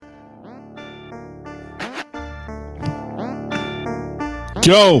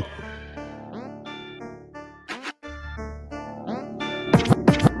Joe.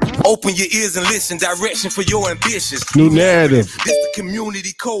 Open your ears and listen, direction for your ambitions. New narrative. This the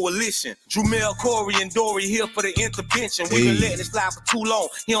community coalition. Drumel, Corey, and Dory here for the intervention. We've been letting it slide for too long.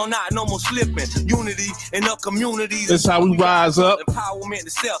 He don't not no more slipping. Unity in our communities. That's how we rise up. Empowerment to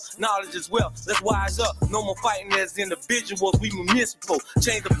self, knowledge as well. Let's wise up. No more fighting as individuals. We municipal.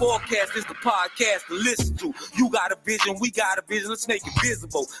 Change the forecast. This the podcast to listen to. You got a vision, we got a vision. Let's make it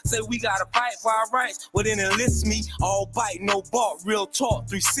visible. Say we gotta fight for our rights. Well then enlist me. All bite, no bark. Real talk.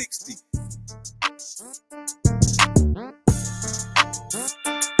 360.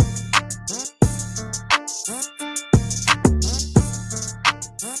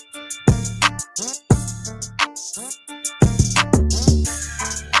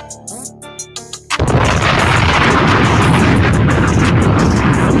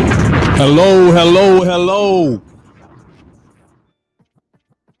 Hello, hello, hello.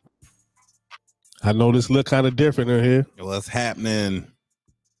 I know this look kind of different in here. What's happening?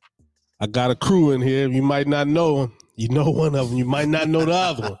 I got a crew in here. You might not know them. You know one of them. You might not know the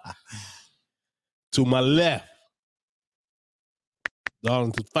other one. To my left,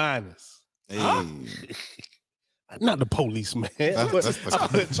 Darlington's finest. Hey. Huh? Not the police, man. That's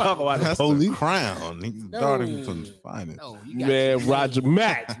Talk about the the police. crown. He's Darlington's finest. No, Man, Roger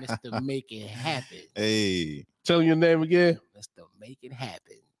Mack. Mr. Make It Happen. Hey. Tell your name again. Mr. Make It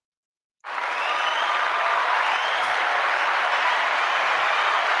Happen.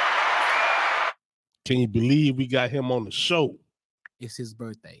 Can you believe we got him on the show? It's his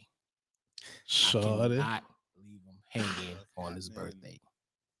birthday. I Shorty. cannot leave him hanging on his birthday.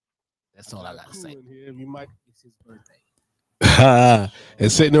 That's all I gotta say. You might. It's his birthday.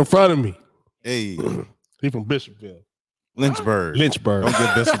 And sitting in front of me. Hey. He from Bishopville. Lynchburg. Lynchburg. Don't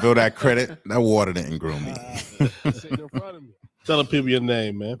give Bishopville that credit. That water didn't grow me. Sitting in front of me. Tell the people your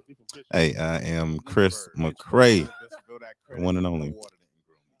name, man. Hey, I am Chris McCray. The one and only.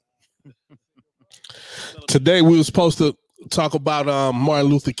 Today we were supposed to talk about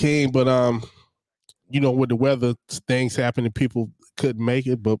Martin Luther King, but you know, with the weather things happening, people couldn't make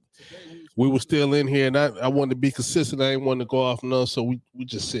it. But we were still in here, and I wanted to be consistent. I didn't want to go off none, so we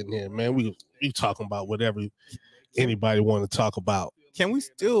just sitting here, man. We talking about whatever anybody want to talk about. Can we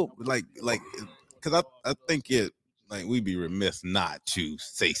still like because I think it like we'd be remiss not to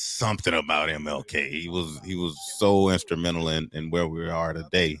say something about MLK. He was so instrumental in where we are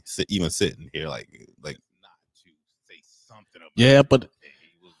today. Even sitting here, like not to say something about. Yeah, but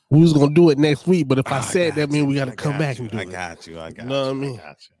we was gonna do it next week. But if I said that, mean we got to come back and do it. I got you. You know what I mean?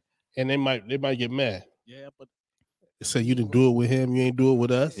 And they might get mad. Yeah, but they say you didn't do it with him. You ain't do it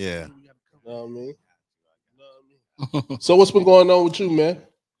with us. Yeah. You know what I mean? So what's been going on with you, man?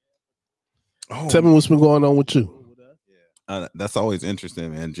 Tell me what's been going on with you. That's always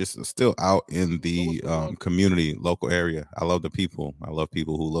interesting, man. Just still out in the community, local area. I love the people. I love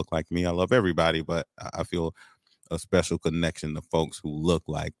people who look like me. I love everybody, but I feel a special connection to folks who look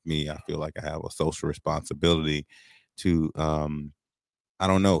like me. I feel like I have a social responsibility to, I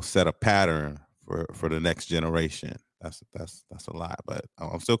don't know, set a pattern for the next generation. That's a lot, but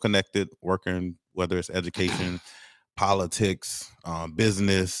I'm still connected, working, whether it's education, politics,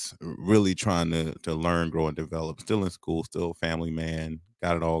 business, really trying to learn, grow, and develop. Still in school, still a family man,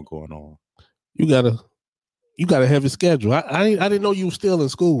 got it all going on. You got a heavy schedule. I didn't know you were still in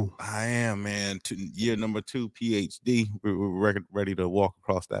school. I am, man. Year number 2 PhD. We're ready to walk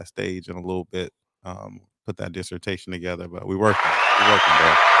across that stage in a little bit. Put that dissertation together, but we're working, bro.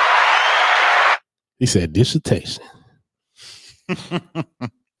 He said dissertation. You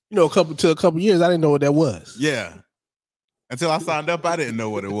know, a couple years, I didn't know what that was. Yeah. Until I signed up, I didn't know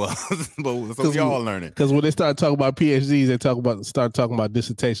what it was. But so y'all learning. Because when they start talking about PhDs, they start talking about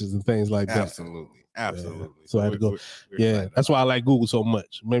dissertations and things like that. Absolutely. Yeah. So I had to go. Yeah, that's why I like Google so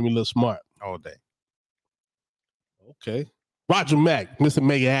much. It made me look smart. All day. Okay. Roger Mack, Mr.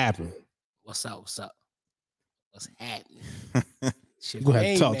 Make It Happen. What's up? What's happening? You're going to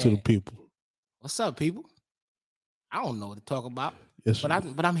have to talk to the people. What's up, people? I don't know what to talk about. Yes, but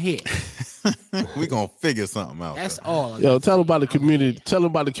I'm here. We're gonna figure something out. That's all. Yo, tell them about the community. Tell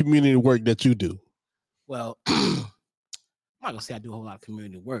them about the community work that you do. Well, I'm not gonna say I do a whole lot of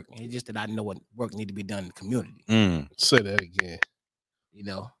community work. It's just that I know what work need to be done in the community. Say that again. You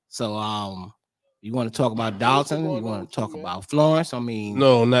know. So you want to talk about Dalton? You want to talk about Florence? I mean,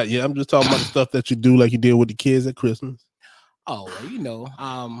 no, not yet. I'm just talking about the stuff that you do, like you did with the kids at Christmas. Oh, well, you know,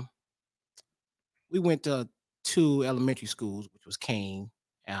 we went to 2 elementary schools, which was Kane,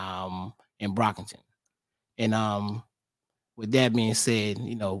 and Brockington. And with that being said,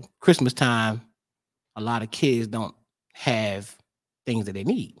 you know, Christmas time, a lot of kids don't have things that they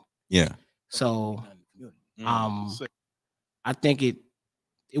need. Yeah. So I think it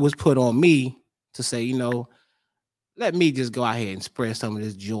was put on me to say, you know, let me just go out here and spread some of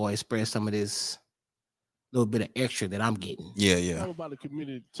this joy, spread some of this little bit of extra that I'm getting. Yeah. Tell about the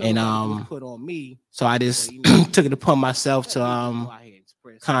community. And put on me. So I just took it upon myself to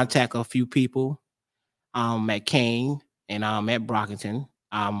contact a few people at Kane and at Brockington.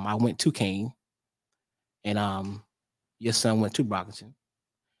 I went to Kane, and your son went to Brockington.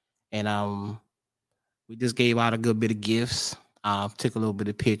 And we just gave out a good bit of gifts, took a little bit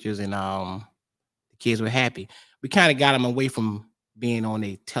of pictures, and the kids were happy. We kind of got them away from being on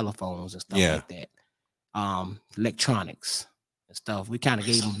their telephones and stuff like that. Electronics and stuff. We kind of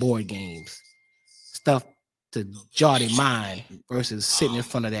gave them board games, stuff to jar their mind versus sitting in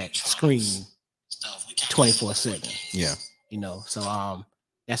front of that screen 24/7. Yeah. You know, so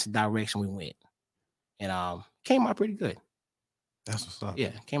that's the direction we went. And came out pretty good. That's what's up.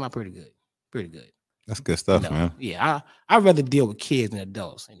 Yeah, came out pretty good. Pretty good. That's good stuff, man. Yeah, I'd rather deal with kids than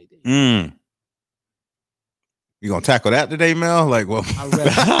adults any day. You gonna tackle that today, Mel? Like, well,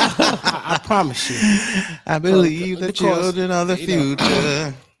 I promise you. I believe the children are the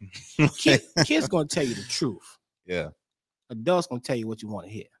future. Kids gonna tell you the truth. Yeah. Adults gonna tell you what you want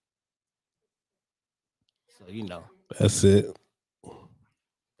to hear. So you know. That's it.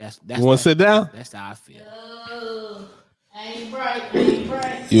 That's you want to sit down? That's how I feel. Oh, I ain't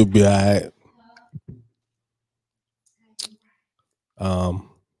bright. You'll be all right.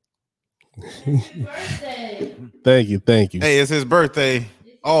 Birthday. Thank you. Hey, it's his birthday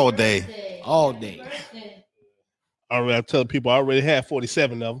all day. All day. All right, I'm telling people I already had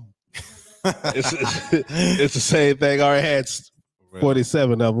 47 of them. It's the same thing. I already had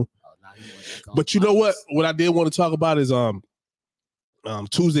 47 of them. But you know what? What I did want to talk about is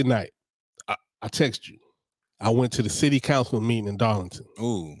Tuesday night. I text you. I went to the city council meeting in Darlington.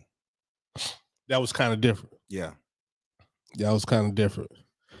 Ooh. That was kind of different. Yeah. That was kind of different.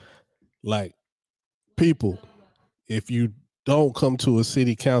 Like, people, if you don't come to a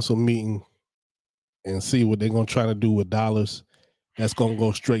city council meeting and see what they're going to try to do with dollars, that's going to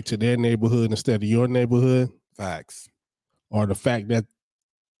go straight to their neighborhood instead of your neighborhood. Facts. Or the fact that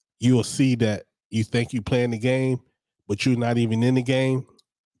you'll see that you think you're playing the game, but you're not even in the game.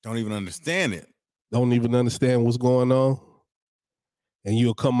 Don't even understand it. Don't even understand what's going on. And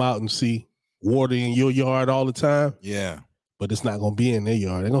you'll come out and see water in your yard all the time. Yeah. But it's not going to be in their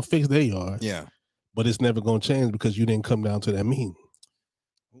yard. They're going to fix their yard. Yeah. But it's never going to change because you didn't come down to that meeting.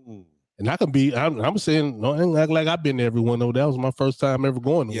 Ooh. And I can be, I'm saying, no, I ain't act like I've been to everyone, though. That was my first time ever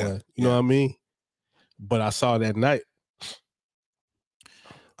going to one. You know what I mean? But I saw that night.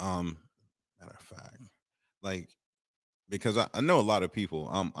 Matter of fact, like, because I know a lot of people.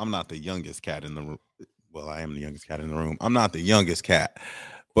 I'm not the youngest cat in the room. Well, I am the youngest cat in the room. I'm not the youngest cat,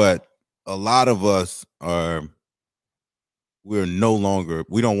 but a lot of us are. We don't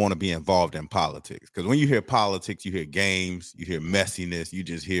want to be involved in politics, because when you hear politics, you hear games, you hear messiness, you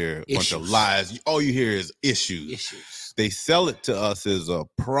just hear a bunch of lies. All you hear is issues. They sell it to us as a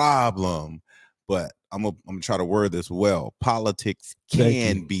problem, but I'm gonna try to word this well. Politics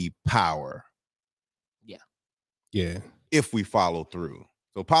can be power. Yeah. If we follow through.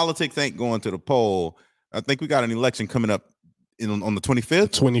 So politics ain't going to the poll. I think we got an election coming up on the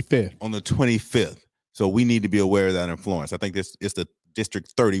 25th. 25th. On the 25th. So we need to be aware of that influence. I think it's the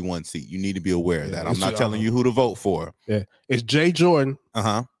District 31 seat. You need to be aware of that. I'm not telling you who to vote for. Yeah. It's Jay Jordan.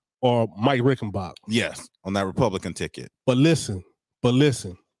 Or Mike Rickenbach. Yes, on that Republican ticket. But listen.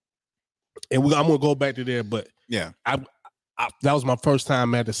 And I'm gonna go back to there. But yeah, I that was my first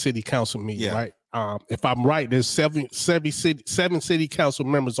time at the city council meeting. Right. If I'm right, there's seven city council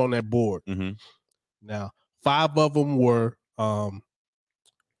members on that board. Mm-hmm. Now, 5 of them were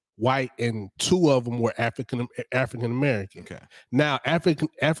white, and 2 of them were African American. Okay. Now,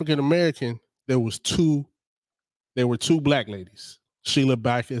 African American, there were 2 black ladies, Sheila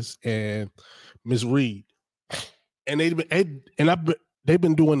Backus and Ms. Reed, and they've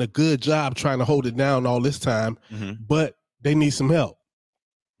been doing a good job trying to hold it down all this time, but they need some help.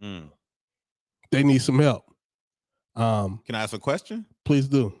 They need some help. Can I ask a question? Please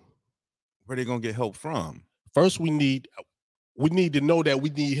do. Where are they gonna get help from? First, we need to know that we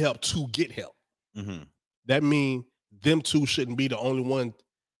need help to get help. That means them 2 shouldn't be the only one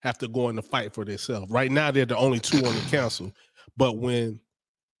have to go in the fight for themselves. Right now, they're the only 2 on the council. But when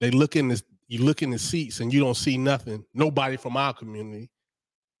they look in this, you look in the seats and you don't see nobody from our community,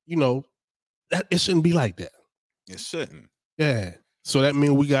 you know, that it shouldn't be like that. It shouldn't. Yeah. So that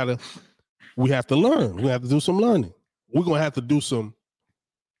means we have to learn. We have to do some learning. We're gonna have to do some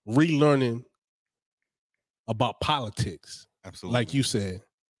relearning about politics. Absolutely. Like you said,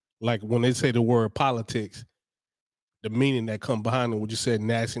 like when they say the word politics, the meaning that come behind it, what you said,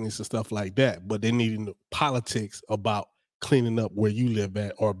 nastiness and stuff like that. But they need politics about cleaning up where you live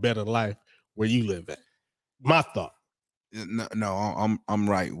at or a better life where you live at. My thought. No, I'm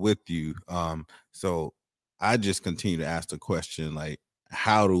right with you. So I just continue to ask the question, like,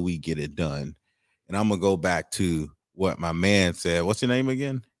 how do we get it done? And I'm gonna go back to what my man said. What's your name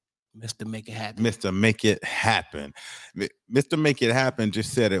again? Mr. Make It Happen. Mr. Make It Happen. Mr. Make It Happen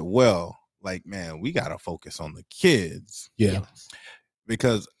just said it well. Like, man, we gotta focus on the kids. Yeah.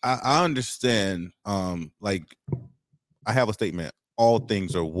 Because I understand, like, I have a statement: all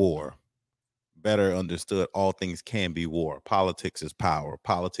things are war. Better understood, all things can be war. Politics is power.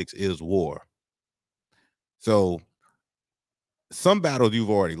 Politics is war. So some battles you've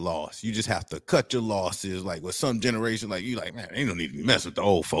already lost. You just have to cut your losses. Like with some generation, like you like, man, they don't need to mess with the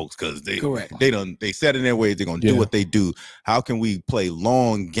old folks because they set in their ways. They're gonna do what they do. How can we play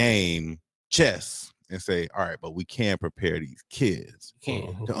long game chess and say, all right, but we can prepare these kids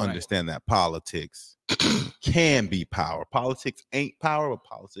to understand that politics can be power. Politics ain't power, but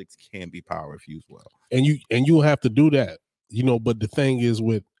politics can be power if used well. And you'll have to do that, but the thing is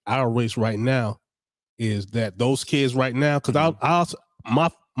with our race right now is that those kids right now, because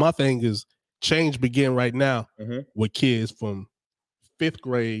my thing is change begin right now with kids from 5th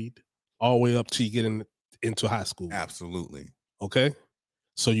grade all the way up to you getting into high school. Absolutely. Okay.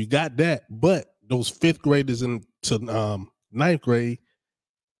 So you got that, but those 5th graders into 9th grade,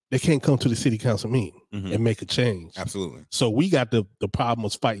 they can't come to the city council meeting and make a change. Absolutely. So we got the problem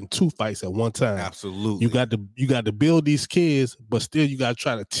of fighting 2 fights at one time. Absolutely. You got to build these kids, but still you got to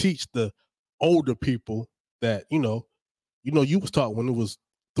try to teach the older people that, you was taught when it was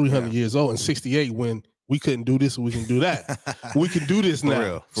 300 years old and 68 when we couldn't do this and we can do that. We can do this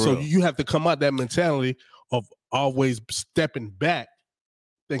now. For real. You have to come out that mentality of always stepping back,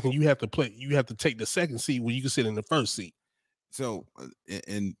 thinking you have to take the second seat when you can sit in the first seat. So,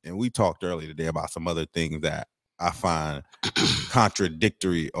 and we talked earlier today about some other things that I find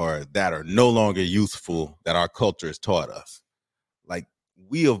contradictory or that are no longer useful that our culture has taught us. Like,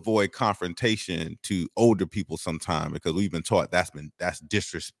 we avoid confrontation to older people sometimes because we've been taught that's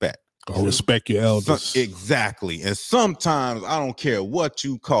disrespect. Or respect your elders. Exactly. And sometimes I don't care what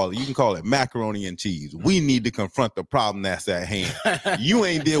you call it. You can call it macaroni and cheese. We need to confront the problem that's at hand. You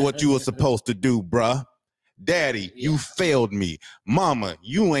ain't did what you were supposed to do, bruh. Daddy, you failed me. Mama,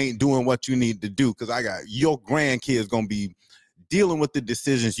 you ain't doing what you need to do because I got your grandkids gonna be dealing with the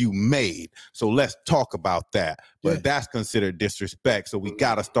decisions you made. So let's talk about that. But that's considered disrespect. So we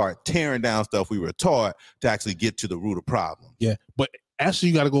got to start tearing down stuff we were taught to actually get to the root of problem. Yeah. But actually,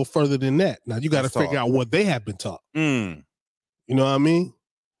 you got to go further than that. Now, you got to figure out what they have been taught. You know what I mean?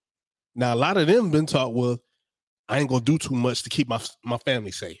 Now, a lot of them been taught, well, I ain't going to do too much to keep my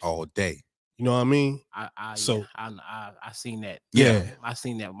family safe. All day. You know what I mean? I seen that. Yeah. I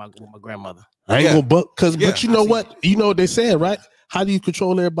seen that with my grandmother. I ain't gonna but you know what? You know what they said, right? How do you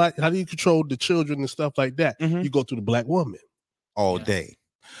control everybody? How do you control the children and stuff like that? You go through the black woman all day.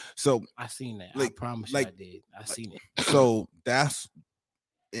 So I seen that. I promise you I did. I seen it. So that's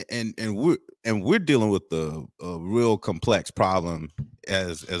and we're dealing with a real complex problem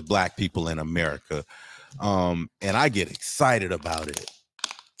as black people in America. And I get excited about it.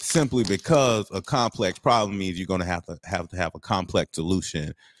 Simply because a complex problem means you're going to have a complex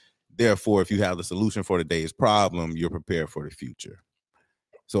solution. Therefore, if you have the solution for today's problem, you're prepared for the future.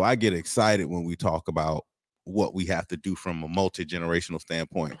 So I get excited when we talk about what we have to do from a multi-generational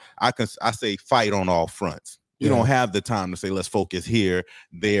standpoint. I say fight on all fronts. You don't have the time to say, let's focus here,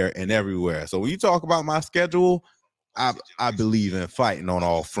 there, and everywhere. So when you talk about my schedule, I believe in fighting on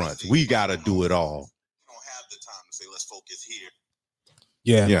all fronts. We got to do it all. You don't have the time to say, let's focus here.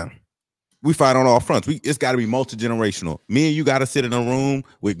 Yeah. We fight on all fronts. It's got to be multi-generational. Me and you got to sit in a room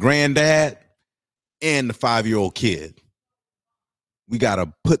with granddad and the 5-year-old kid. We got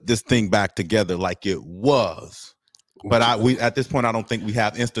to put this thing back together like it was. But at this point, I don't think we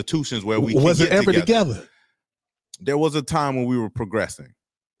have institutions where we was it ever together. There was a time when we were progressing.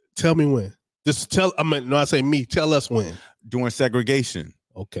 Tell me when. I say me. Tell us when. During segregation.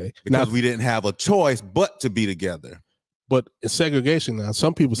 Okay. Because we didn't have a choice but to be together. But in segregation now,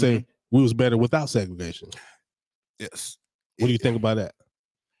 some people say we was better without segregation. Yes. What do you think about that?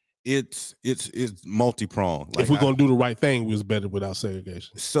 It's multi-pronged. If we're gonna do the right thing, we was better without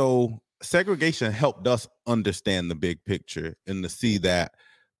segregation. So segregation helped us understand the big picture and to see that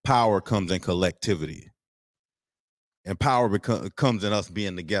power comes in collectivity. And power comes in us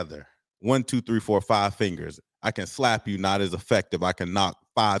being together. 1, 2, 3, 4, 5 fingers. I can slap you, not as effective. I can knock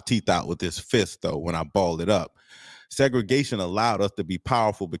 5 teeth out with this fist, though, when I ball it up. Segregation allowed us to be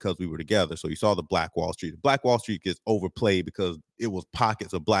powerful because we were together. So you saw the Black Wall Street. Black Wall Street gets overplayed because it was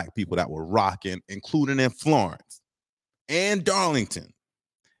pockets of Black people that were rocking, including in Florence and Darlington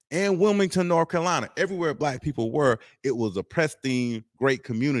and Wilmington, North Carolina. Everywhere Black people were, it was a pristine, great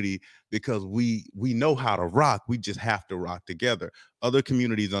community because we know how to rock. We just have to rock together. Other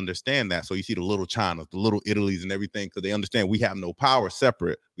communities understand that. So you see the little Chinas, the little Italys and everything, because they understand we have no power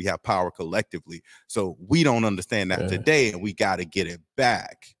separate. We have power collectively. So we don't understand that today, and we got to get it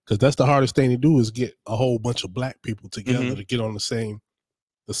back. Because that's the hardest thing to do is get a whole bunch of Black people together to get on the same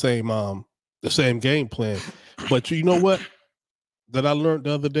game plan. But you know what? That I learned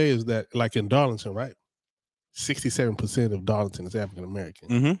the other day is that, like in Darlington, right? 67% of Darlington is African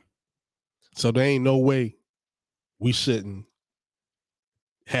American. So there ain't no way we shouldn't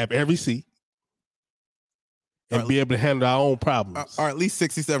have every seat and be able to handle our own problems. Or at least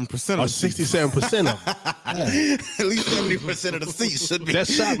 67% or 67% of them. Yeah. At least 70% of the seats should be. That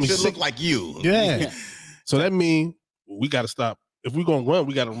shot me. Should look like you. Yeah. So that means we got to stop. If we're going to run,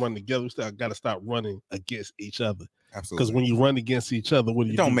 we got to run together. We still got to stop running against each other. Absolutely. Because when you run against each other, what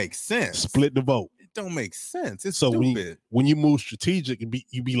do you do? It don't make sense. Split the vote. It don't make sense. It's so stupid. When you move strategic,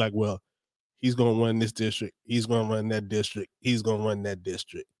 you be like, well, he's going to run this district. He's going to run that district. He's going to run that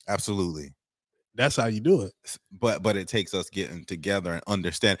district. Absolutely. That's how you do it. But it takes us getting together and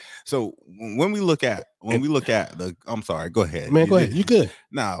understand. So when we look at the, I'm sorry, go ahead. Man, go ahead. You good.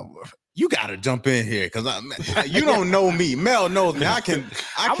 Now, you got to jump in here because you don't know me. Mel knows me. I can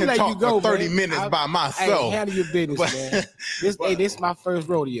talk for 30 minutes by myself. Hey, handle your business, man. This is my first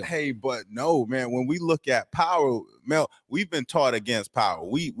rodeo. Hey, but no, man. When we look at power, Mel, we've been taught against power.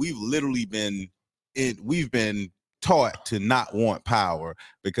 We've literally been taught to not want power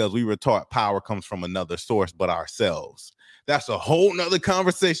because we were taught power comes from another source but ourselves. That's a whole nother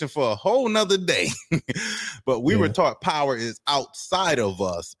conversation for a whole nother day. But we were taught power is outside of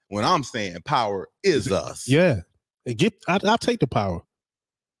us when I'm saying power is us. Yeah. I'll take the power.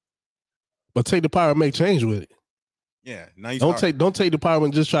 But take the power and make change with it. Yeah. Now don't take the power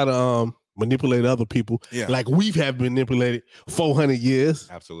and just try to manipulate other people like we have been manipulated 400 years.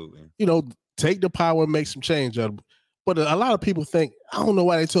 Absolutely. You know, take the power and make some change out of it. But a lot of people think, I don't know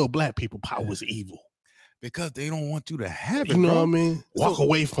why they told Black people power was evil. Because they don't want you to have it. You know what I mean? Walk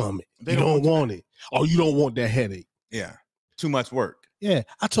away from it. You don't want it. Or you don't want that headache. Yeah. Too much work. Yeah.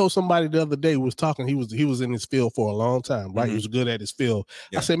 I told somebody the other day, was talking, he was in his field for a long time, right? He was good at his field.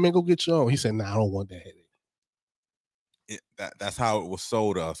 Yeah. I said, man, go get your own. He said, nah, I don't want that headache. That's how it was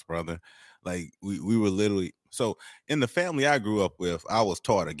sold to us, brother. Like we were literally, so in the family I grew up with, I was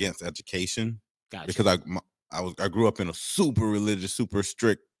taught against education. Gotcha. Because I grew up in a super religious, super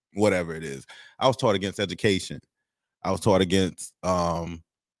strict, whatever it is. I was taught against education. I was taught against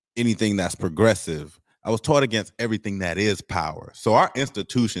anything that's progressive. I was taught against everything that is power. So our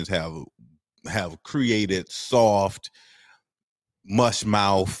institutions have created soft, mush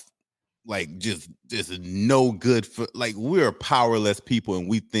mouth, like just no good for, like we're powerless people and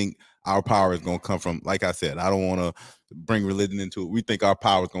we think our power is going to come from, like I said, I don't want to bring religion into it. We think our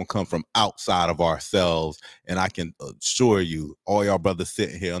power is going to come from outside of ourselves. And I can assure you, all y'all brothers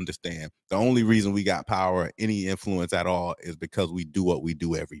sitting here understand the only reason we got power, any influence at all, is because we do what we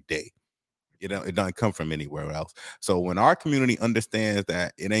do every day. It doesn't come from anywhere else. So when our community understands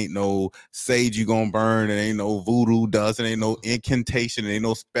that it ain't no sage you gonna burn, it ain't no voodoo dust, it ain't no incantation, it ain't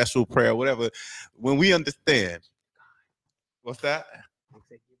no special prayer, whatever. When we understand, what's that?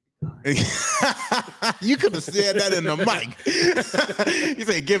 You could have said that in the mic. You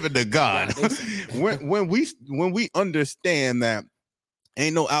say, "Give it to God." When we understand that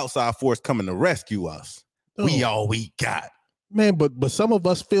ain't no outside force coming to rescue us, we all we got. Man, but some of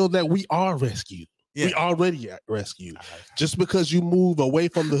us feel that we are rescued. Yeah. We already rescued. Just because you move away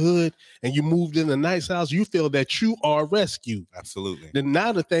from the hood and you moved in a nice house, you feel that you are rescued. Absolutely. Then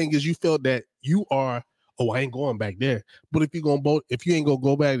now the thing is, you feel that you are. Oh, I ain't going back there. But if you ain't gonna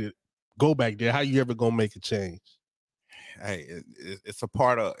go back there, how you ever gonna make a change? Hey, it's a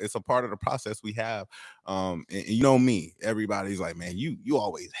part of the process we have. And you know me, everybody's like, man, you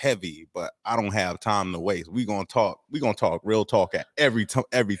always heavy, but I don't have time to waste. We gonna talk real talk at every turn.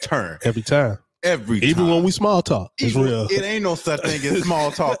 Every time. Even when we small talk, it's real. It ain't no such thing as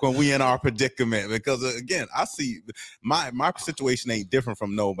small talk when we in our predicament, because again, I see my situation ain't different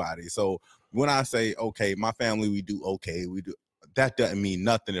from nobody. So when I say, okay, my family, we do okay, that doesn't mean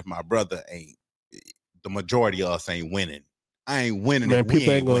nothing if my brother ain't. The majority of us ain't winning. I ain't winning. Man,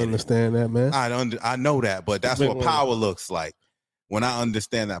 people ain't gonna understand that, man. I know that, but that's what power looks like. When I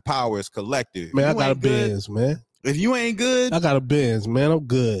understand that power is collective. Man, I got a Benz, man. If you ain't good, I got a Benz, man. I'm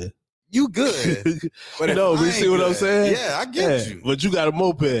good. you good. But if No, I we ain't see what I'm good, saying? Yeah, I get you. But you got a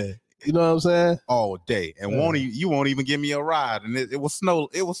moped. You know what I'm saying? All day, and you won't even give me a ride. And it was snow.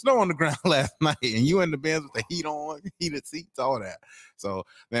 It was snow on the ground last night, and you in the Benz with the heat on, heated seats, all that. So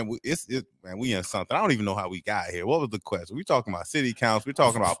man, we in something. I don't even know how we got here. What was the question? We talking about city council. We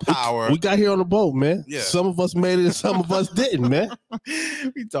talking about power. We got here on the boat, man. Yeah. Some of us made it, and some of us didn't, man.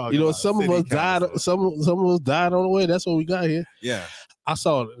 We talking. You know, about some of city us died. council. Some of us died on the way. That's what we got here. Yeah. I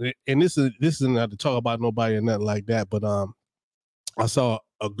saw, and this is not to talk about nobody or nothing like that, but I saw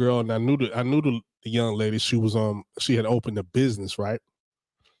a girl, and I knew the young lady. She had opened a business, right?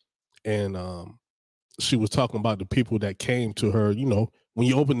 And she was talking about the people that came to her. You know, when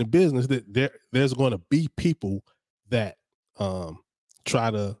you open the business, that there's going to be people that try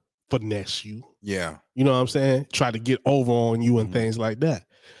to finesse you. Yeah. You know what I'm saying? Try to get over on you and things like that.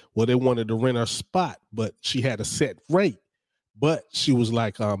 Well, they wanted to rent her spot, but she had a set rate. But she was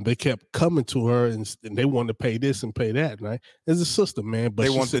like, they kept coming to her and they wanted to pay this and pay that, right? It's a sister, man. But They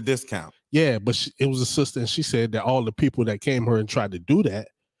want the discount. Yeah, but it was a sister, and she said that all the people that came her and tried to do that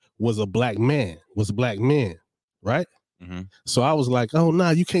was black men, right? Mm-hmm. So I was like, oh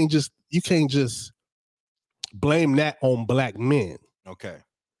no, you can't just blame that on black men. Okay.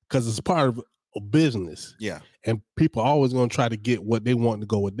 Because it's part of a business. Yeah. And people are always going to try to get what they want to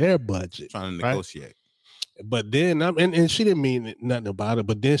go with their budget. Trying to right? negotiate. But then, and she didn't mean nothing about it.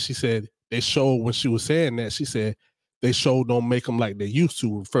 But then she said they showed, when she was saying that, she said they showed don't make them like they used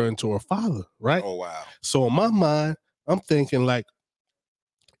to, referring to her father, right? Oh, wow. So in my mind, I'm thinking like,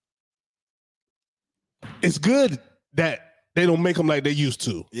 it's good that they don't make them like they used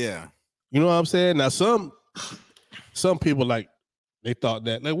to. Yeah. You know what I'm saying? Now, some people, like, they thought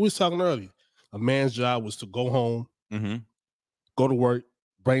that, like we was talking earlier, a man's job was to go home, go to work,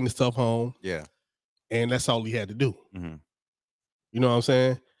 bring the stuff home. Yeah. And that's all he had to do. Mm-hmm. You know what I'm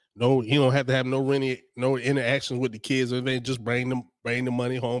saying? No, he don't have to have no interactions with the kids or anything. Just bring the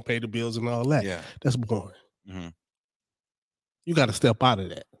money home, pay the bills and all that. Yeah. That's boring. Mm-hmm. You got to step out of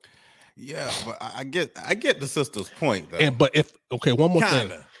that. Yeah, but I get the sister's point though. But one more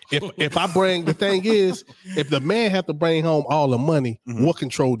thing. If I bring, the thing is, if the man have to bring home all the money, what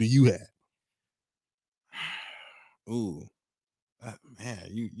control do you have? Ooh. Man,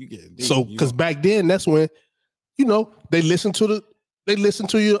 you get deep. So because back then, that's when, you know, they listen to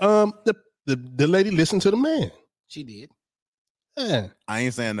you. The lady listened to the man. She did. Yeah. I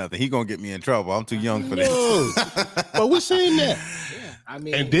ain't saying nothing. He gonna get me in trouble. I'm too young for this. But we're saying that. Yeah, I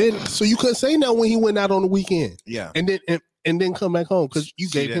mean, And then, so you couldn't say that when he went out on the weekend. Yeah. And then come back home because you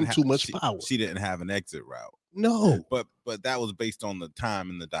gave him too much power. She didn't have an exit route. No. But that was based on the time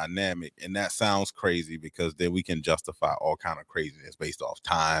and the dynamic, and that sounds crazy because then we can justify all kind of craziness based off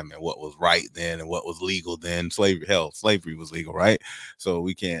time and what was right then and what was legal then. Slavery was legal, right? So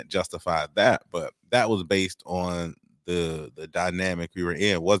we can't justify that, but that was based on the dynamic we were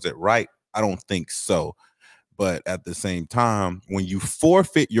in. Was it right? I don't think so. But at the same time, when you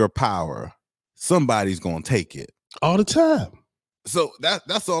forfeit your power, somebody's gonna take it all the time. So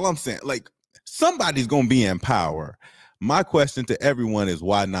that's all I'm saying. Like, somebody's gonna be in power. My question to everyone is,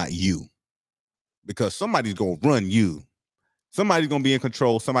 why not you? Because somebody's gonna run you. Somebody's gonna be in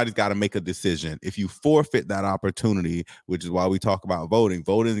control. Somebody's got to make a decision. If you forfeit that opportunity, which is why we talk about voting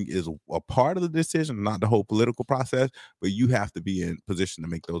is a part of the decision, not the whole political process, but you have to be in position to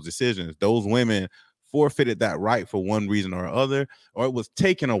make those decisions. Those women forfeited that right for one reason or other, or it was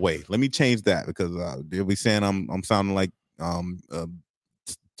taken away. Let me change that, because they'll be saying I'm sounding like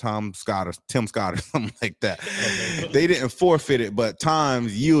Tim Scott or something like that. They didn't forfeit it, but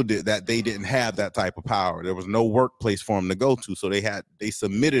times yielded that they didn't have that type of power. There was no workplace for them to go to, so they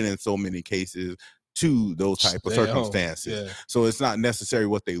submitted in so many cases to those type of circumstances. Yeah. So it's not necessarily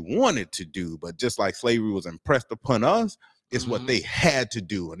what they wanted to do, but just like slavery was impressed upon us, it's what they had to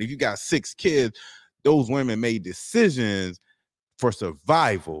do. And if you got 6 kids, those women made decisions for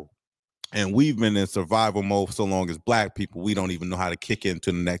survival. And we've been in survival mode for so long as Black people, we don't even know how to kick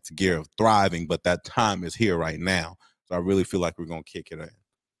into the next gear of thriving, but that time is here right now. So I really feel like we're going to kick it in.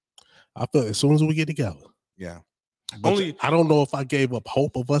 I feel as soon as we get together. Yeah. I don't know if I gave up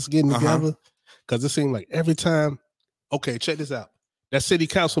hope of us getting together, because it seemed like every time, okay, check this out. That city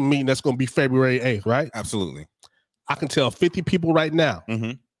council meeting, that's going to be February 8th, right? Absolutely. I can tell 50 people right now,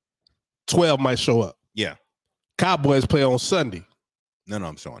 12 might show up. Yeah. Cowboys play on Sunday. None of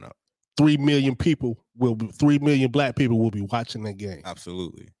them showing up. 3 million Black people will be watching that game.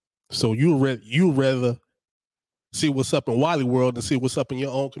 Absolutely. So you rather see what's up in Wally World than see what's up in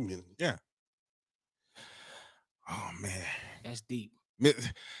your own community. Yeah. Oh man, that's deep.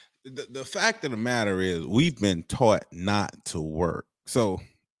 The fact of the matter is, we've been taught not to work. So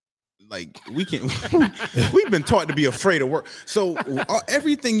like we can. We've been taught to be afraid of work. So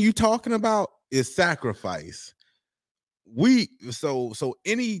everything you talking about is sacrifice. So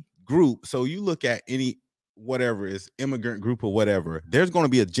any group. So you look at any whatever is immigrant group or whatever. There's going to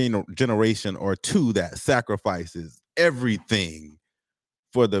be a generation or two that sacrifices everything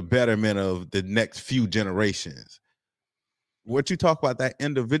for the betterment of the next few generations. What you talk about, that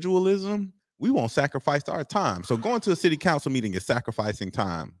individualism, we won't sacrifice our time. So going to a city council meeting is sacrificing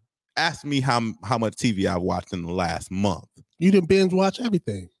time. Ask me how much TV I've watched in the last month. You didn't binge watch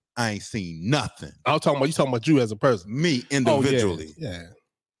everything. I ain't seen nothing. I was talking about you as a person. Me individually. Oh, yeah.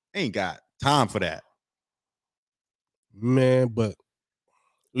 Ain't got time for that. Man, but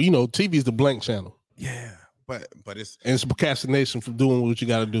TV is the blank channel. Yeah. But it's procrastination from doing what you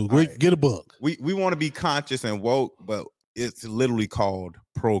got to do. Right. Get a book. We want to be conscious and woke, but it's literally called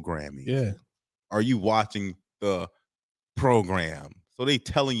programming. Yeah. Are you watching the program? So they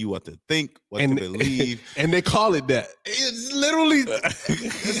telling you what to think, what to believe. And they call it that. It's literally,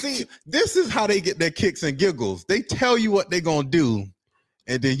 see, this is how they get their kicks and giggles. They tell you what they're going to do.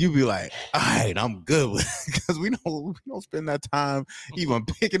 And then you be like, all right, I'm good with it. Because we don't spend that time even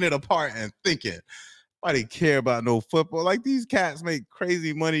picking it apart and thinking. Nobody care about no football. Like, these cats make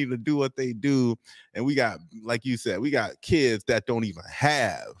crazy money to do what they do. And we got, like you said, we got kids that don't even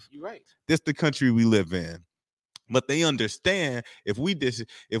have. You're right. This the country we live in. But they understand if we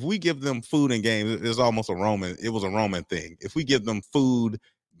give them food and games, it was a Roman thing. If we give them food,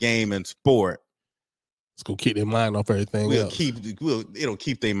 game, and sport, it's gonna keep their mind off everything else. It'll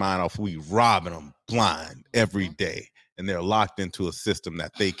keep their mind off. We robbing them blind every day. And they're locked into a system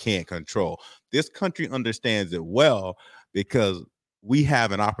that they can't control. This country understands it well because we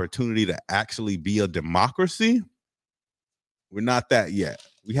have an opportunity to actually be a democracy. We're not that yet.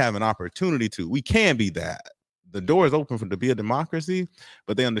 We have an opportunity to. We can be that. The door is open to be a democracy,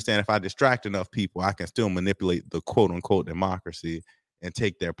 but they understand if I distract enough people, I can still manipulate the quote unquote democracy and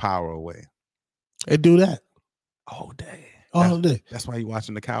take their power away. They do that all day. All day. That's why you're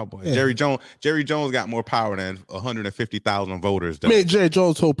watching the Cowboys. Yeah. Jerry Jones got more power than 150,000 voters. Man, Jerry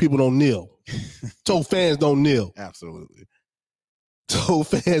Jones told people don't kneel. Told fans don't kneel. Absolutely. Told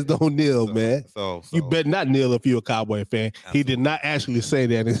fans don't kneel, man. So you better not kneel if you're a Cowboy fan. Absolutely. He did not actually say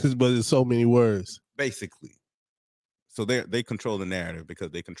that, but it's so many words. Basically. So they control the narrative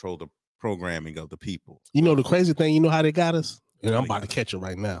because they control the programming of the people. You know the crazy thing, you know how they got us? And I'm about to catch it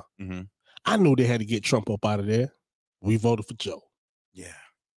right now. Mm-hmm. I knew they had to get Trump up out of there. We voted for Joe. Yeah.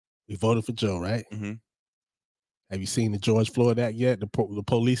 We voted for Joe, right? Mm-hmm. Have you seen the George Floyd Act yet? The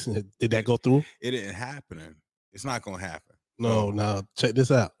police, did that go through? It didn't happen. It's not going to happen. No. Check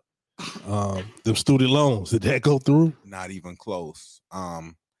this out. Them student loans, did that go through? Not even close.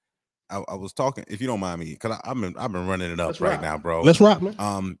 I was talking, if you don't mind me, because I've been running it up now, bro. Let's rock, man.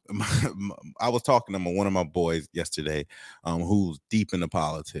 I was talking to one of my boys yesterday, who's deep into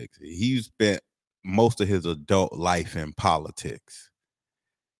politics. He spent most of his adult life in politics,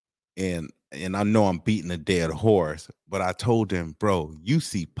 and I know I'm beating a dead horse, but I told him, bro, you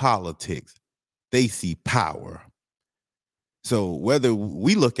see politics, they see power. So whether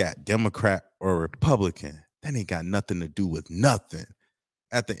we look at Democrat or Republican, that ain't got nothing to do with nothing.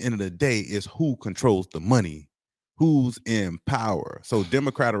 At the end of the day, is who controls the money, who's in power. So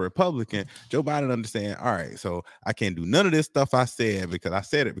Democrat or Republican, Joe Biden understand, all right, so I can't do none of this stuff I said because I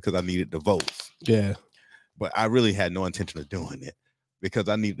said it because I needed the votes. Yeah. But I really had no intention of doing it because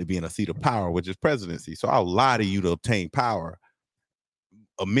I needed to be in a seat of power, which is presidency. So I'll lie to you to obtain power.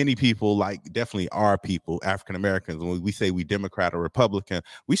 Many people, like definitely our people, African Americans, when we say we Democrat or Republican,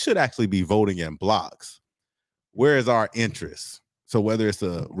 we should actually be voting in blocks. Where is our interest? So whether it's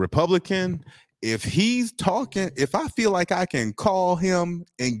a Republican, if he's talking, if I feel like I can call him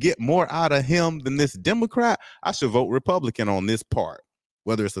and get more out of him than this Democrat, I should vote Republican on this part,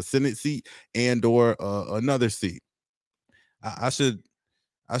 whether it's a Senate seat and or another seat. I should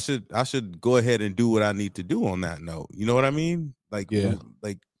go ahead and do what I need to do on that note. You know what I mean? Like, yeah.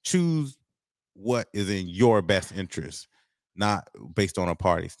 Like choose what is in your best interest, not based on a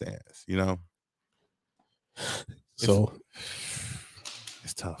party stance, you know? So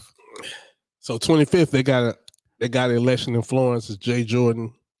it's tough. So 25th, they got an election in Florence. It's Jay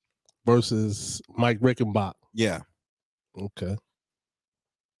Jordan versus Mike Rickenbach. Yeah. Okay.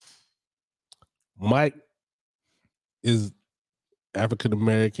 Mike is African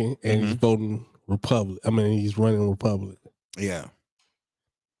American and he's voting Republican. I mean, he's running Republican. Yeah.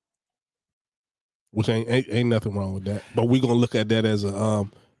 Which ain't nothing wrong with that. But we're gonna look at that as a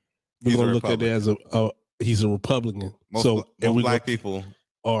we're gonna look at that as a he's a Republican. Most black people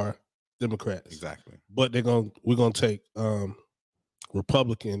are Democrats. Exactly. But we're gonna take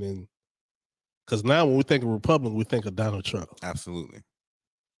Republican and Because now when we think of Republican, we think of Donald Trump. Absolutely.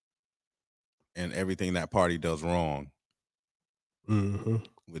 And everything that party does wrong,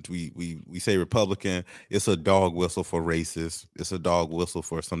 which we say Republican, it's a dog whistle for racist. It's a dog whistle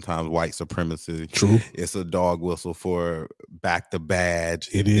for sometimes white supremacy. True. It's a dog whistle for back the badge.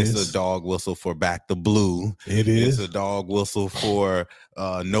 It is. It's a dog whistle for back the blue. It is. It's a dog whistle for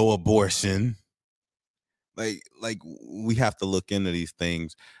no abortion. Like we have to look into these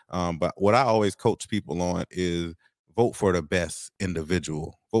things. But what I always coach people on is vote for the best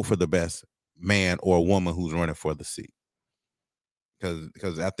individual. Vote for the best man or woman who's running for the seat.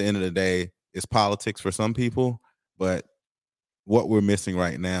 Because at the end of the day, it's politics for some people, but what we're missing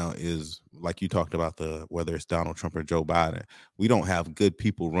right now is, like you talked about, whether it's Donald Trump or Joe Biden, we don't have good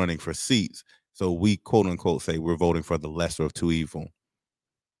people running for seats. So we quote unquote say we're voting for the lesser of two evil.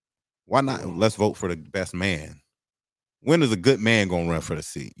 Why not? Let's vote for the best man. When is a good man gonna run for the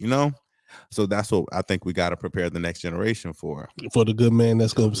seat? You know? So that's what I think we got to prepare the next generation for. For the good man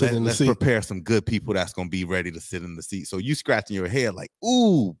that's going to sit in the seat. Let's prepare some good people that's going to be ready to sit in the seat. So you scratching your head like,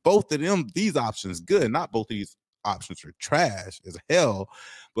 ooh, both of them, these options good. Not both of these options are trash as hell,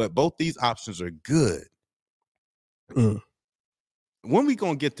 but both these options are good. When we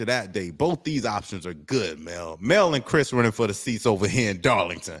going to get to that day, both these options are good, Mel. Mel and Chris running for the seats over here in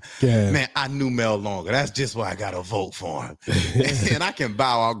Darlington. Yeah. Man, I knew Mel longer. That's just why I got to vote for him. And I can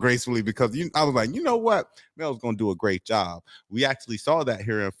bow out gracefully because I was like, you know what? Mel's going to do a great job. We actually saw that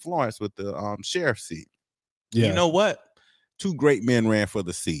here in Florence with the sheriff's seat. Yeah. You know what? 2 great men ran for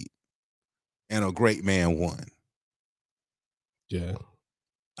the seat and a great man won. Yeah.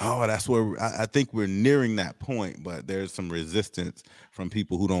 Oh, that's where I think we're nearing that point, but there's some resistance from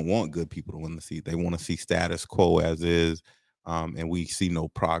people who don't want good people to win the seat. They want to see status quo as is, and we see no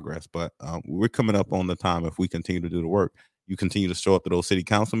progress. But we're coming up on the time. If we continue to do the work, you continue to show up to those city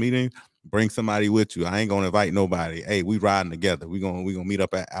council meetings, bring somebody with you. I ain't gonna invite nobody. Hey, we riding together. We gonna meet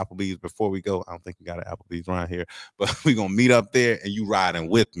up at Applebee's before we go. I don't think we got an Applebee's around here, but we gonna meet up there and you riding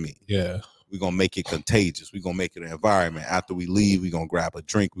with me. Yeah. We're going to make it contagious. We're going to make it an environment. After we leave, we're going to grab a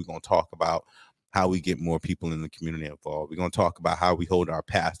drink. We're going to talk about how we get more people in the community involved. We're going to talk about how we hold our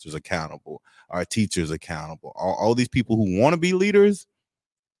pastors accountable, our teachers accountable, all these people who want to be leaders.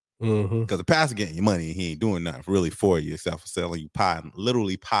 Because the pastor getting your money, he ain't doing nothing really for you except for selling you pie,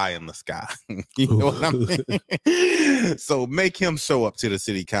 literally pie in the sky. You know what I mean? So make him show up to the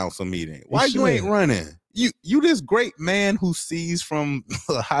city council meeting. Why you ain't running? You this great man who sees from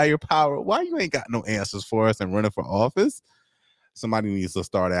a higher power. Why you ain't got no answers for us and running for office? Somebody needs to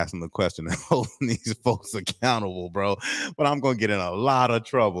start asking the question and holding these folks accountable, bro. But I'm gonna get in a lot of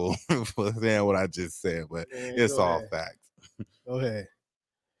trouble for saying what I just said. But it's all facts. Go ahead.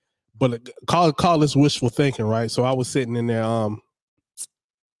 But call this wishful thinking, right? So I was sitting in there,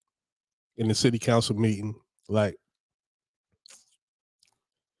 in the city council meeting, like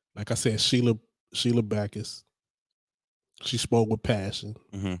I said, Sheila Backus, she spoke with passion.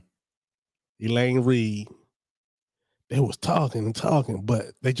 Elaine Reed, they was talking, but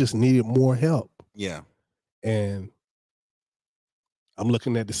they just needed more help. Yeah. And I'm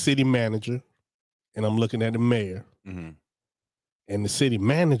looking at the city manager and I'm looking at the mayor. And the city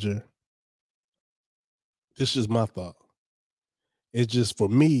manager, this is my thought. It's just, for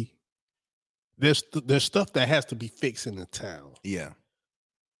me, there's stuff that has to be fixed in the town. Yeah.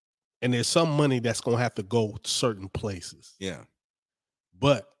 And there's some money that's going to have to go to certain places. Yeah.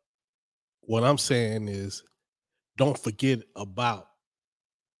 But what I'm saying is, don't forget about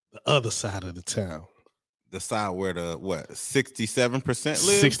the other side of the town. The side where the, 67%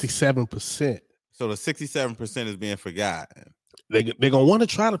 lives? 67%. So the 67% is being forgotten. They're going to want to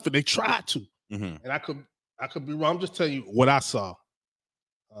try to, they tried to. And I could be wrong. I'm just telling you what I saw.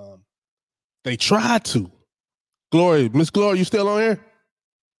 They tried to. Miss Glory, you still on here?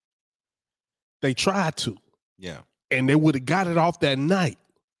 They tried to. Yeah. And they would have got it off that night.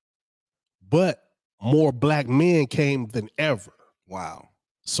 But more black men came than ever. Wow.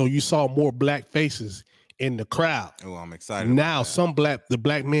 So you saw more black faces in the crowd. Oh, I'm excited. Now the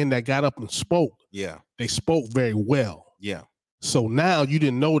black men that got up and spoke. Yeah. They spoke very well. Yeah. So now you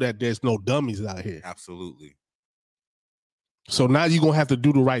didn't know that there's no dummies out here. Absolutely. So now you're going to have to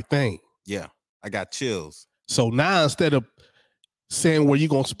do the right thing. Yeah. I got chills. So now instead of saying where you're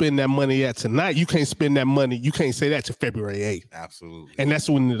going to spend that money at tonight, you can't spend that money. You can't say that to February 8th. Absolutely. And that's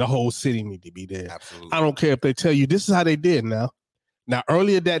when the whole city need to be there. Absolutely. I don't care if they tell you this is how they did now. Now,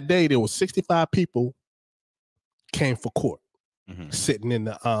 earlier that day, there was 65 people came for court, sitting in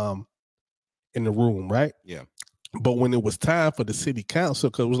the room, right? Yeah. But when it was time for the city council,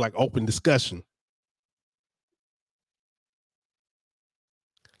 because it was like open discussion.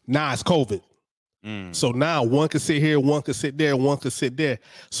 Now it's COVID. So now one can sit here, one can sit there, one can sit there.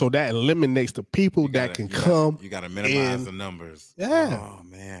 So that eliminates the people that can come. You got to minimize the numbers. Yeah. Oh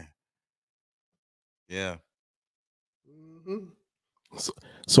man. Yeah.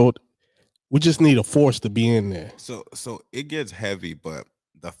 So we just need a force to be in there. So it gets heavy, but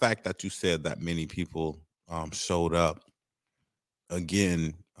the fact that you said that many people showed up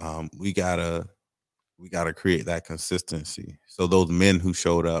again, we gotta create that consistency. So those men who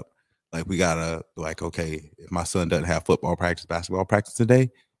showed up, like we gotta okay, if my son doesn't have football practice, basketball practice today,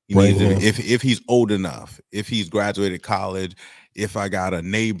 he needs to, if he's old enough, if he's graduated college, if I got a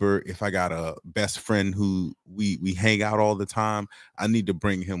neighbor, if I got a best friend who we hang out all the time, I need to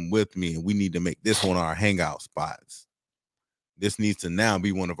bring him with me, and we need to make this one of our hangout spots. This needs to now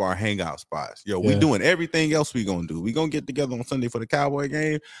be one of our hangout spots. We doing everything else we gonna do. We gonna get together on Sunday for the Cowboy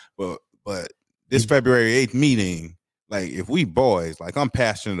game, but this February 8th meeting, like if we boys, like I'm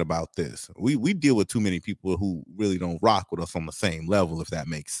passionate about this. We deal with too many people who really don't rock with us on the same level, if that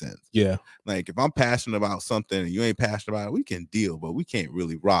makes sense. Yeah. Like if I'm passionate about something and you ain't passionate about it, we can deal, but we can't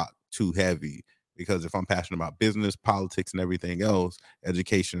really rock too heavy. Because if I'm passionate about business, politics, and everything else,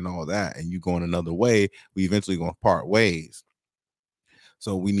 education and all that, and you going another way, we eventually gonna part ways.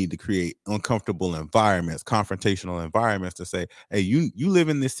 So we need to create uncomfortable environments, confrontational environments to say, hey, you live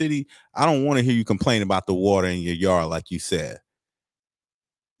in this city. I don't want to hear you complain about the water in your yard, like you said.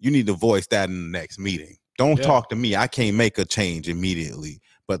 You need to voice that in the next meeting. Don't talk to me. I can't make a change immediately.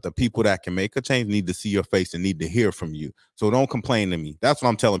 But the people that can make a change need to see your face and need to hear from you. So don't complain to me. That's what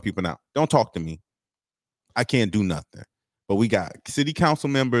I'm telling people now. Don't talk to me. I can't do nothing. But we got city council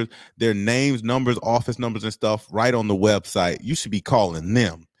members, their names, numbers, office numbers, and stuff right on the website. You should be calling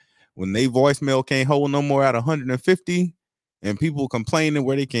them. When they voicemail can't hold no more at 150 and people complaining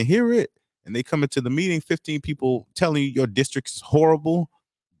where they can hear it, and they come into the meeting, 15 people telling you your district is horrible,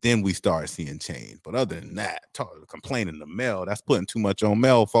 then we start seeing change. But other than that, complaining to Mel, that's putting too much on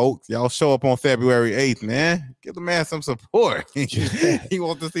Mel, folks. Y'all show up on February 8th, man. Give the man some support. He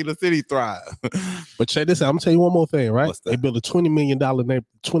wants to see the city thrive. But check this out. I'm gonna tell you one more thing, right? What's that? They built a $20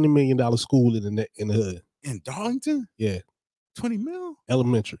 million school in the hood. In Darlington? Yeah. 20 mil?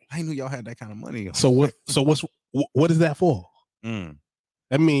 Elementary. I didn't know y'all had that kind of money. So what is that for? I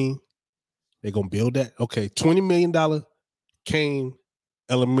mean, they're gonna build that. Okay, $20 million Kane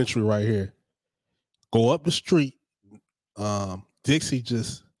Elementary right here. Go up the street. Dixie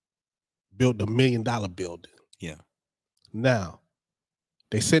just built $1 million building. Yeah. Now,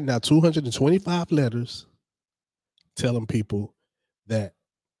 they sent out 225 letters telling people that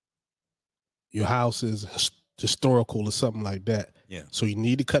your house is historical or something like that. Yeah. So you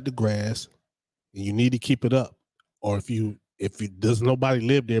need to cut the grass and you need to keep it up. Or if there's nobody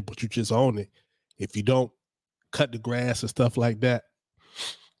live there but you just own it, if you don't cut the grass and stuff like that,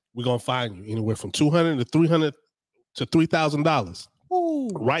 we're gonna fine you anywhere from $200 to $300 to $3,000.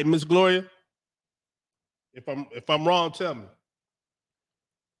 Right, Miss Gloria? If I'm wrong, tell me.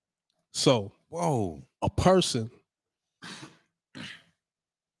 So, a person, a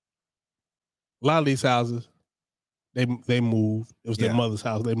lot of these houses, they moved. It was their mother's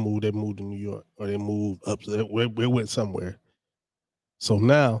house. They moved to New York, or they moved up. They went somewhere. So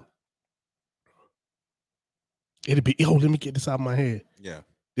now, it'd be, let me get this out of my head. Yeah.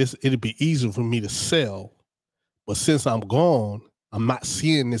 It'd be easier for me to sell, but since I'm gone, I'm not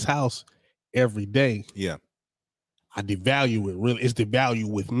seeing this house every day. Yeah. I devalue it. Really, it's devalued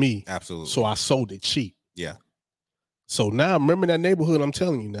with me. Absolutely. So I sold it cheap. Yeah. So now, remember that neighborhood I'm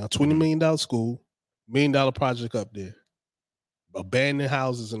telling you now, $20 million school, $1 million project up there, abandoned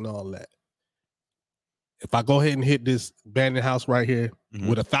houses and all that. If I go ahead and hit this abandoned house right here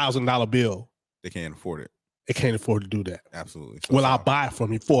with $1,000 bill, they can't afford it. They can't afford to do that. Absolutely. So I'll buy it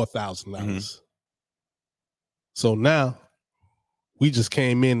from you for $1,000. So now we just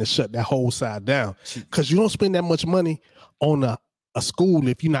came in and shut that whole side down because you don't spend that much money on a school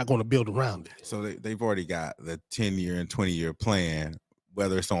if you're not going to build around it. So they've already got the 10-year and 20-year plan,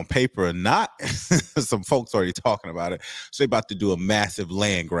 whether it's on paper or not. Some folks already talking about it. So they're about to do a massive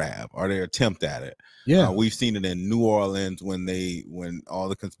land grab, or their attempt at it. Yeah, we've seen it in New Orleans when all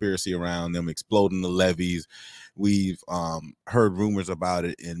the conspiracy around them exploding the levees. We've heard rumors about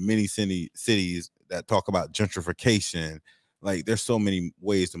it in many cities that talk about gentrification. Like there's so many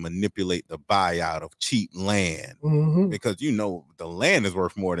ways to manipulate the buyout of cheap land because the land is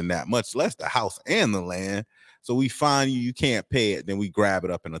worth more than that, much less the house and the land. So we find you can't pay it, then we grab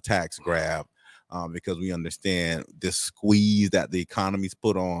it up in a tax grab because we understand this squeeze that the economy's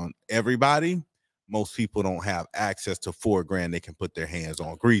put on everybody. most people don't have access to $4,000 they can put their hands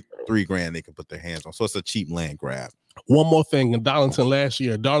on. $3,000 they can put their hands on. So it's a cheap land grab. One more thing in Darlington,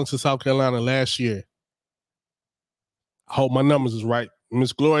 South Carolina last year. I hope my numbers is right.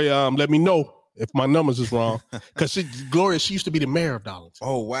 Miss Gloria, let me know if my numbers is wrong. Because Gloria, she used to be the mayor of Darlington.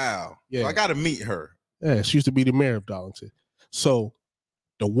 Oh, wow. Yeah. So I got to meet her. Yeah, she used to be the mayor of Darlington. So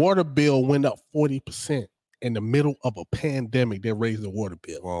the water bill went up 40% in the middle of a pandemic. They raised the water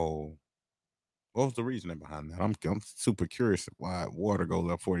bill. Whoa. What was the reasoning behind that? I'm super curious why water goes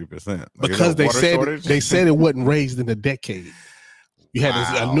up 40%. Because they said it wasn't raised in a decade. You had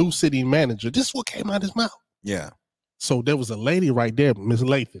a new city manager. This is what came out of his mouth. Yeah. So there was a lady right there, Miss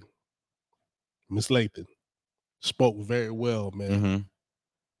Lathan. Miss Lathan spoke very well, man.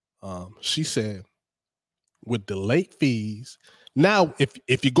 Mm-hmm. She said, with the late fees, now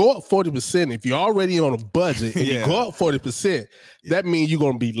if you go up 40%, if you're already on a budget and you go up 40%, that means you're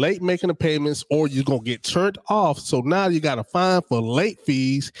going to be late making the payments or you're going to get turned off. So now you got to fine for late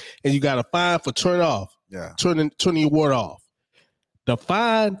fees and you got to fine for turning your water off. The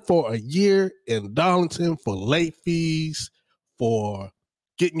fine for a year in Darlington for late fees, for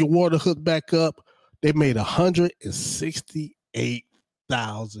getting your water hooked back up, they made $168,000.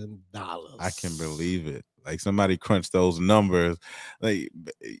 I can believe it. Like somebody crunched those numbers. Like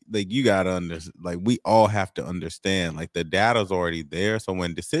you gotta we all have to understand. Like the data's already there. So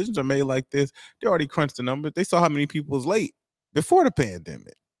when decisions are made like this, they already crunched the numbers. They saw how many people was late before the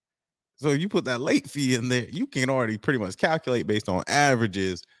pandemic. So you put that late fee in there, you can already pretty much calculate based on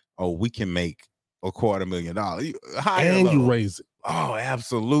averages. Oh, we can make $250,000. You raise it. Oh,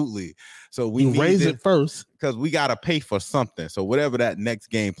 absolutely. So we raise it first because we got to pay for something. So whatever that next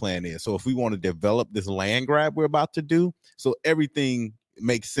game plan is. So if we want to develop this land grab we're about to do, so everything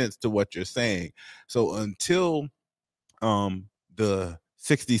makes sense to what you're saying. So until the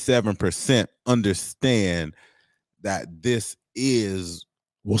 67% understand that this is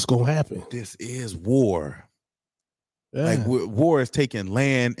what's going to happen, this is war. Yeah. Like war is taking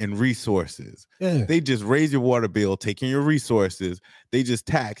land and resources. Yeah. They just raise your water bill, taking your resources. They just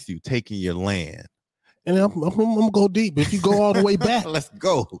tax you, taking your land. And I'm gonna go deep. If you go all the way back, let's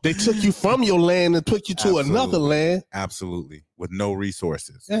go. They took you from your land and took you to another land. Absolutely, with no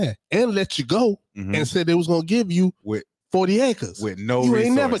resources. Yeah, and let you go and said they was gonna give you with 40 acres. With no you resources.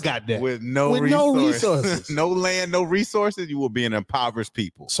 ain't never got that. With no resources. No land, no resources. You will be an impoverished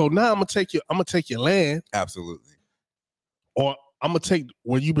people. So now I'm gonna take your land. Absolutely. Or I'm gonna take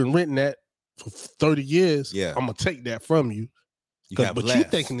where you've been renting at for 30 years. Yeah. I'm gonna take that from you. But less. You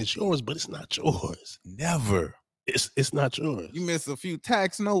thinking it's yours, but it's not yours. Never. It's not yours. You miss a few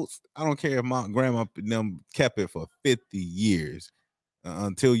tax notes. I don't care if my grandma and them kept it for 50 years.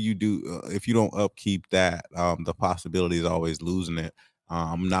 Until you do, if you don't upkeep that, the possibility is always losing it.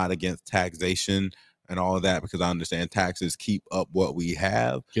 I'm not against taxation and all of that because I understand taxes keep up what we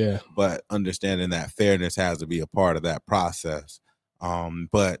have. Yeah. But understanding that fairness has to be a part of that process.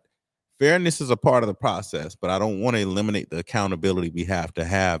 But fairness is a part of the process, but I don't want to eliminate the accountability we have to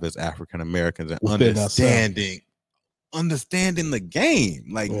have as African Americans and understanding the game.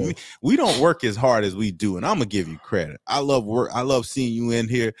 Like we don't work as hard as we do, and I'm gonna give you credit. I love work. I love seeing you in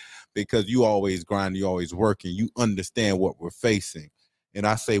here because you always grind, you always working, you understand what we're facing. And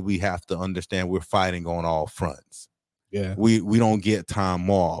I say we have to understand we're fighting on all fronts. Yeah, we don't get time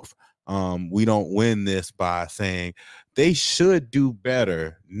off. We don't win this by saying they should do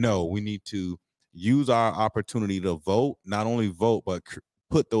better. No, we need to use our opportunity to vote, not only vote, but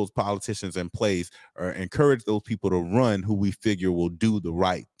put those politicians in place or encourage those people to run who we figure will do the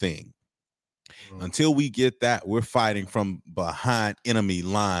right thing. Until we get that, we're fighting from behind enemy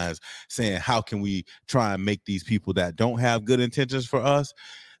lines, saying, how can we try and make these people that don't have good intentions for us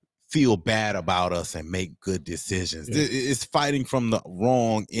feel bad about us and make good decisions? Yeah. It's fighting from the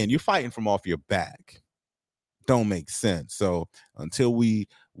wrong end. You're fighting from off your back. Don't make sense. So until we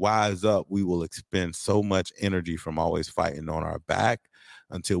wise up, we will expend so much energy from always fighting on our back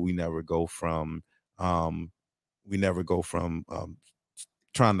until we never go from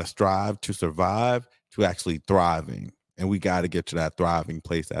trying to strive to survive to actually thriving. And we got to get to that thriving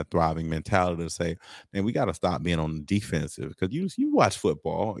place, that thriving mentality to say, man, we got to stop being on the defensive because you watch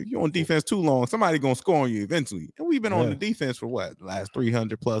football. If you're on defense too long, somebody's going to score on you eventually. And we've been on the defense for what? The last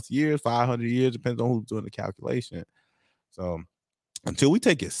 300 plus years, 500 years, depends on who's doing the calculation. So until we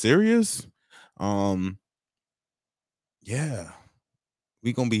take it serious, yeah,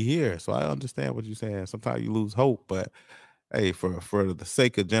 we're going to be here. So I understand what you're saying. Sometimes you lose hope, but hey, for the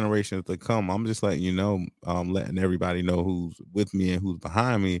sake of generations to come, I'm just letting you know, letting everybody know who's with me and who's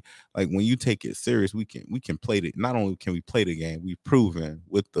behind me. Like when you take it serious, we can play it. Not only can we play the game, we've proven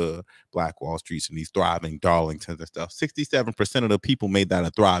with the Black Wall Streets and these thriving Darlingtons and stuff. 67% of the people made that a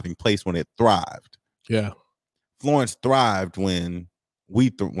thriving place when it thrived. Yeah. Florence thrived when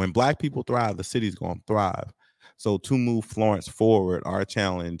when Black people thrive, the city's going to thrive. So to move Florence forward, our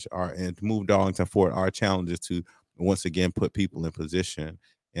challenge, and to move Darlington forward, our challenge is to once again put people in position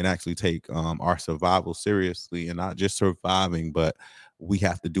and actually take our survival seriously, and not just surviving, but we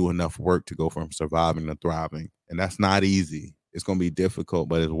have to do enough work to go from surviving to thriving, and that's not easy. It's going to be difficult,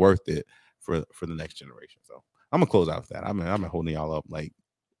 but it's worth it for the next generation. So I'm gonna close out with that. I'm holding y'all up like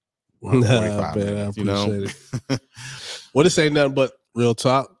 45 minutes, you know. Well, this ain't nothing but real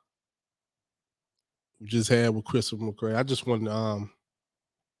talk. We just had with Christopher McCray. I just want to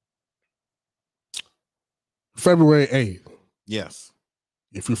February 8th. Yes.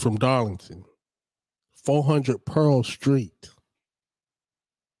 If you're from Darlington, 400 Pearl Street.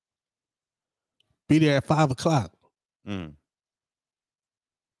 Be there at 5:00.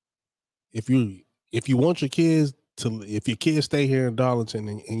 If you want your kids to, if your kids stay here in Darlington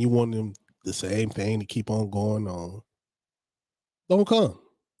and you want them the same thing to keep on going on, don't come.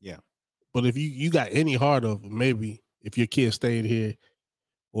 Yeah. But if you got any heart of maybe if your kids stayed here,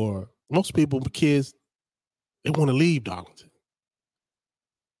 or most people, kids, they want to leave Darlington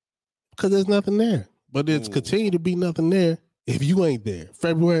because there's nothing there. But it's continue to be nothing there if you ain't there.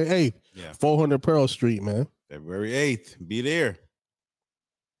 February 8th, 400 Pearl Street, man. February 8th, be there.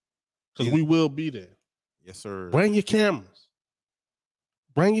 Because we will be there. Yes, sir. Bring your cameras.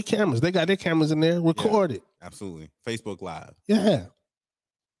 Bring your cameras. They got their cameras in there. Record it. Absolutely. Facebook Live. Yeah.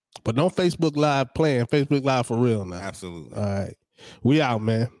 But don't Facebook Live playing. Facebook Live for real now. Absolutely. All right. We out,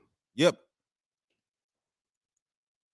 man. Yep.